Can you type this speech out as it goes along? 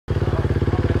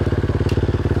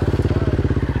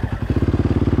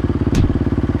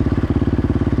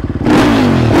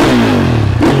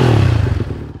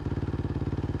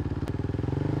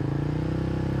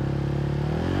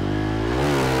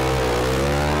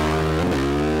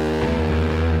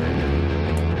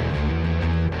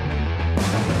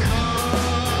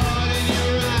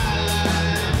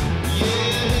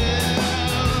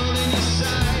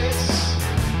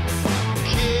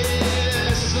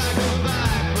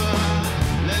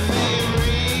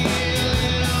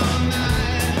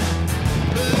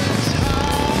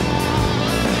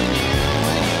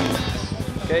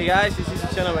Hey guys, this is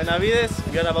Chano Benavides.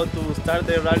 We are about to start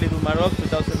the Rallye du Maroc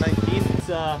 2019. It's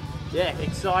yeah,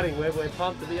 exciting. We're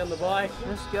pumped to be on the bike.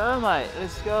 Let's go, mate.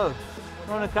 Let's go.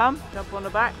 You want to come? Jump on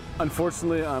the back.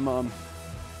 Unfortunately,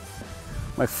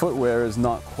 my footwear is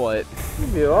not quite. You'll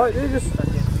be alright. You just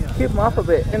keep them up a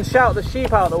bit and shout the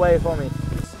sheep out of the way for me.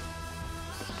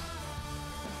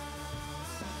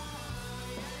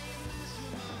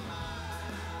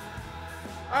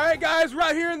 Alright guys, we're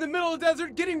out here in the middle of the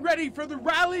desert getting ready for the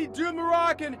Rallye du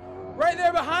Maroc, and right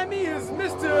there behind me is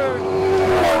Mr.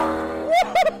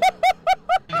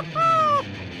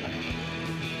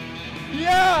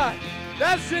 Yeah,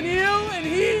 that's Janil, and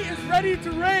he is ready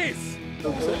to race.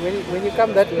 So when you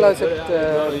come that close at,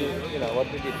 you know,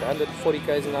 what we did, 140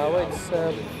 km an hour,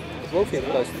 it will feel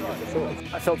close to you for sure.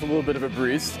 I felt a little bit of a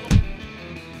breeze.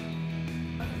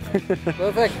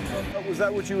 Perfect. Was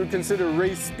that what you would consider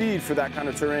race speed for that kind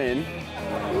of terrain?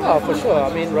 Oh, for sure.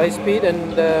 I mean, race speed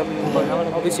and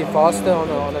obviously faster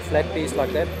on a flat piece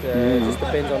like that. It just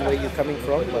depends on where you're coming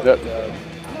from. But Yep.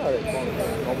 no,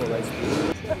 it's normal race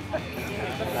speed.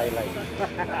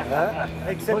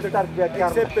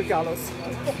 Except Carlos.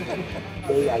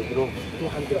 Today I drove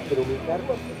 200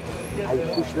 kilometers. I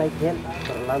push like hell.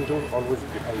 Fernando always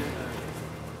behind.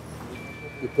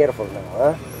 Be careful now,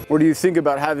 huh? What do you think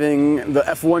about having the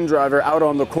F1 driver out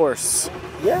on the course?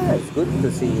 Yeah, it's good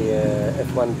to see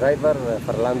F1 driver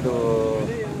Fernando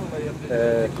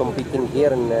competing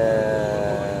here in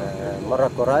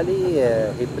Morocco Rally.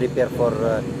 He prepared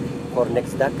for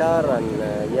next Dakar, and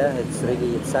yeah, it's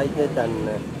really excited, and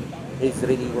he's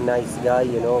really a nice guy.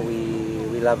 You know,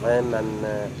 we love him, and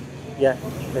yeah,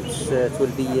 it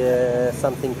will be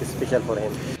something special for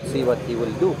him. See what he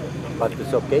will do. But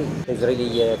it's okay. He's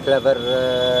really clever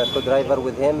co-driver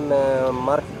with him,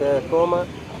 Mark Coma.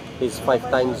 He's 5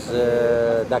 times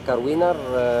Dakar winner.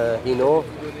 He knows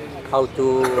how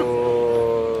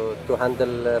to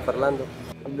handle Fernando.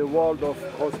 In the world of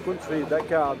cross country,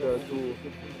 Dakar, to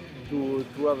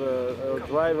have a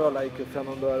driver like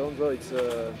Fernando Alonso, it's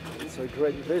a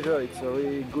great pleasure. It's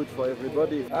really good for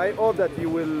everybody. I hope that he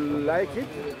will like it.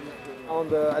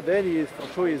 And at the end, he is, for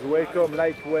sure, is welcome.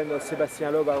 Like when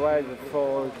Sébastien Loeb arrived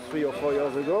 3 or 4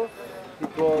 years ago,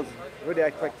 it was really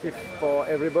attractive for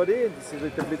everybody. This is a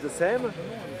little bit the same,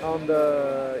 and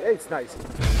yeah, it's nice.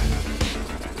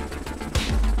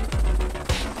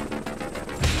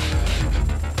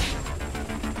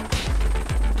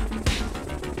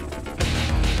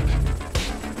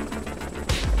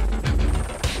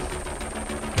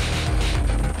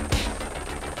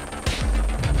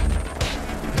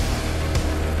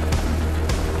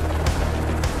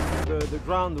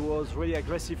 The ground was really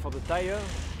aggressive for the tire.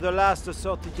 The last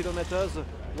 30 kilometers,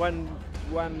 when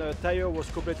tire was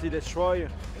completely destroyed,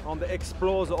 and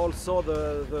explode also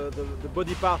the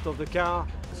body part of the car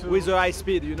with the high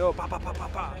speed, you know, pa pa pa pa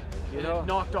pa. You know, It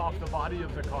knocked off the body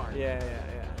of the car. yeah.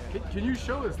 Can you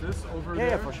show us this over Yeah,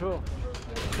 there? for sure.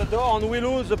 The door, and we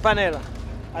lose the panel.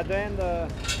 At the end,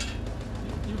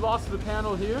 You lost the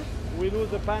panel here, we lose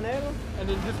the panel. and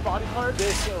then this body part.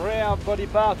 This rear body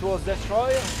part was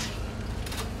destroyed.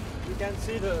 You can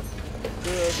see the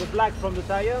black from the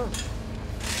tire,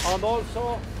 and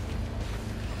also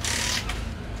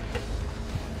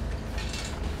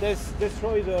this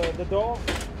destroyed the door.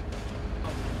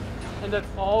 And that's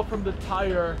all from the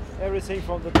tire. Everything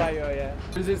from the tire,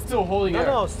 yeah. Is it still holding air?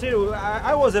 No, still,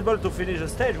 I was able to finish the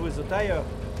stage with the tire.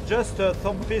 Just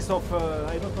some piece of,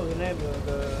 I don't know the name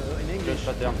in English.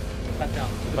 Pattern.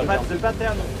 The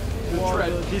pattern was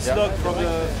tread. dislodged from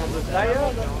the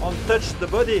tire and touched the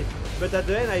body. But at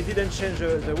the end, I didn't change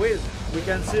the wheels. We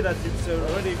can see that it's a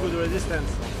really good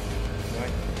resistance.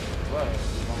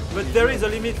 But there is a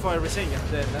limit for everything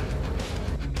at the end. Huh?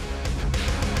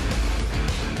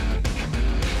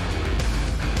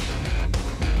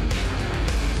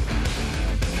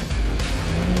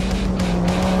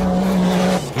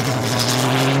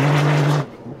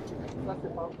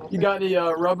 You got any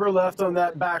rubber left on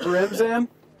that back rib, Sam?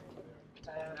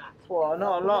 Well,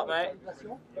 not a lot, mate.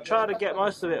 Try to get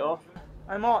most of it off.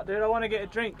 Hey, Mark, dude, I want to get a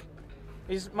drink.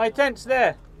 My tent's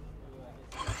there.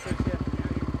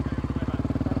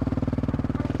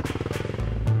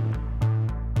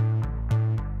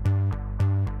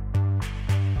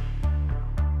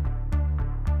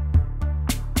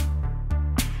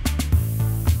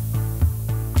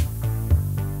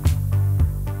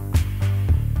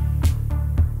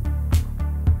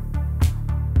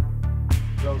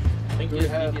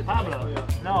 Pablo?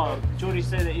 No, Jordy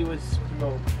said that he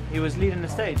was leading the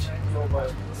stage.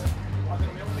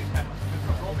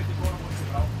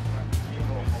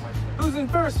 Who's in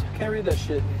first? Can't read that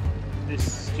shit.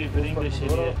 This stupid English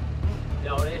idiot. The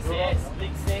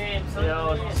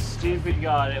old stupid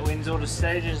guy that wins all the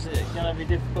stages. It's going to be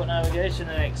difficult navigation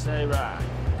the next day, right?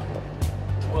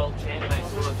 World champ, mate,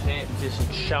 world champ,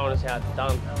 just showing us how it's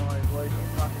done.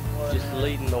 Just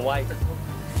leading the way.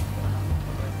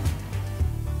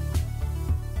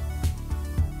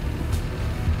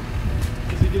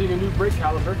 Is he getting a new brake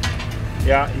caliper?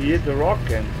 Yeah, he hit the rock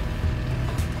and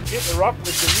hit the rock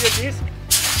with the rear disc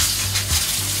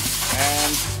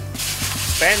and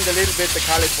bend a little bit the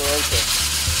caliper also.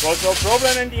 Was no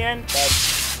problem in the end, but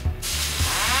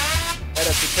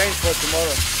better to change for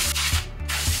tomorrow.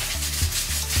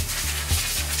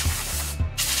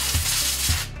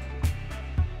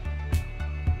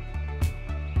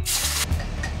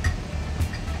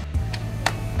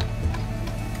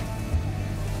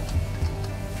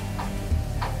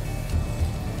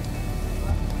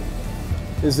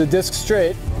 Is the disc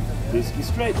straight? Disc is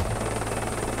straight.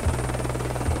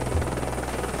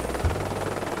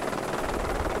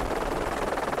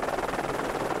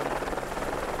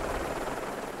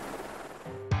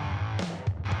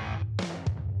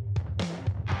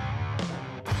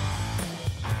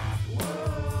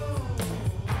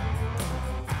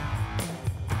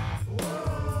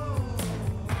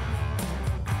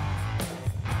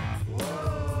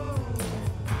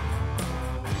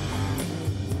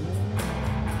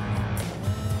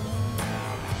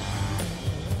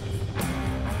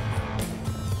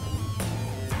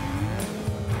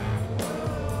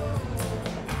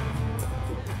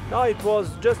 No, it was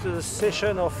just a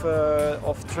session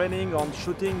of training on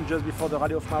shooting just before the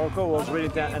Rally of Morocco. It was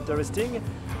really interesting.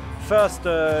 First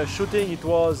shooting, it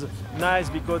was nice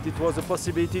because it was a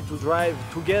possibility to drive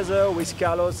together with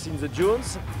Carlos in the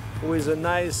dunes with a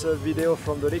nice video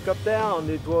from the helicopter, and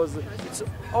it's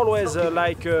always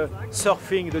like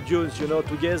surfing the dunes, you know,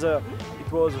 together.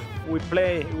 It was we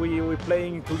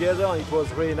playing together, and it was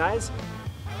really nice.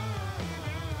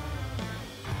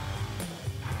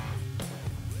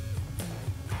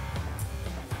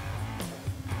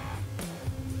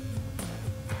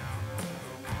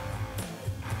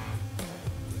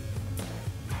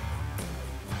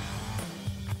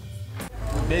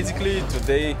 Basically,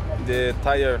 today the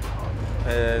tire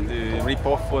rip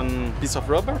off one piece of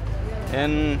rubber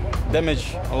and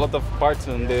damage a lot of parts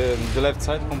on the left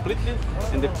side completely,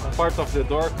 and the part of the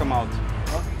door come out.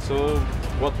 So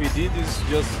what we did is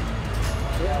just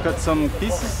cut some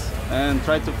pieces and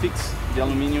try to fix the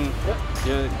aluminium.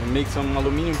 Yeah, make some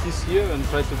aluminium piece here and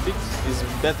try to fix. It's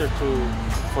better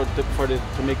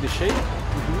to make the shape.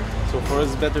 So for us,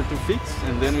 it's better to fix,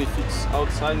 and then we fix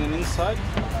outside and inside.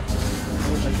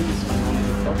 I think it's on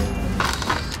the top.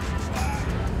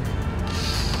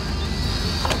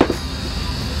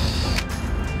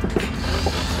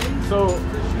 So,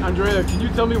 Andrea, can you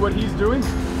tell me what he's doing?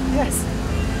 Yes,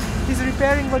 he's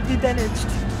repairing what we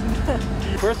damaged.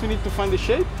 First we need to find the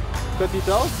shape, cut it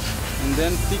out, and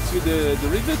then fix with the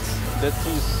rivets. That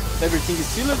is, everything is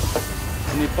sealed,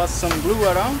 and we pass some glue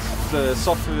around, the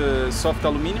soft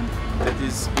aluminium. That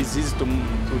is easy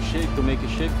to make a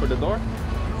shape for the door,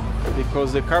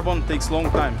 because the carbon takes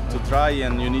long time to dry,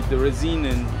 and you need the resin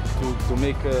and to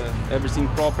make everything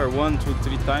proper 1, 2,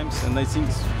 3 times, and I think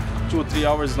 2 or 3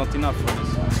 hours is not enough for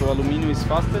this. So aluminum is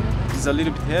faster, it's a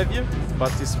little bit heavier,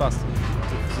 but it's faster.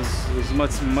 It's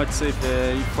much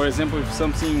safer. For example, if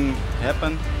something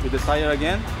happened with the tire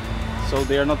again, so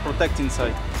they are not protected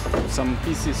inside. Some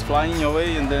pieces flying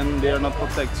away and then they are not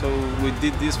protected. So we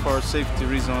did this for safety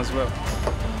reason as well.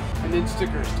 And then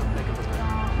stickers to make it look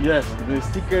better. Yes, the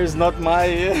sticker is not my,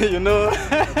 you know,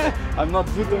 I'm not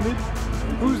good on it.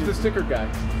 Who's the sticker guy?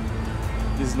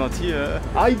 He's not here.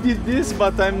 I did this,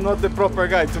 but I'm not the proper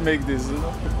guy to make this. You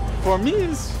know? For me,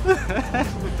 it's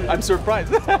I'm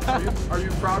surprised. Are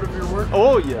you proud of your work?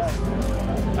 Oh yes,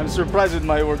 I'm surprised with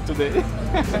my work today.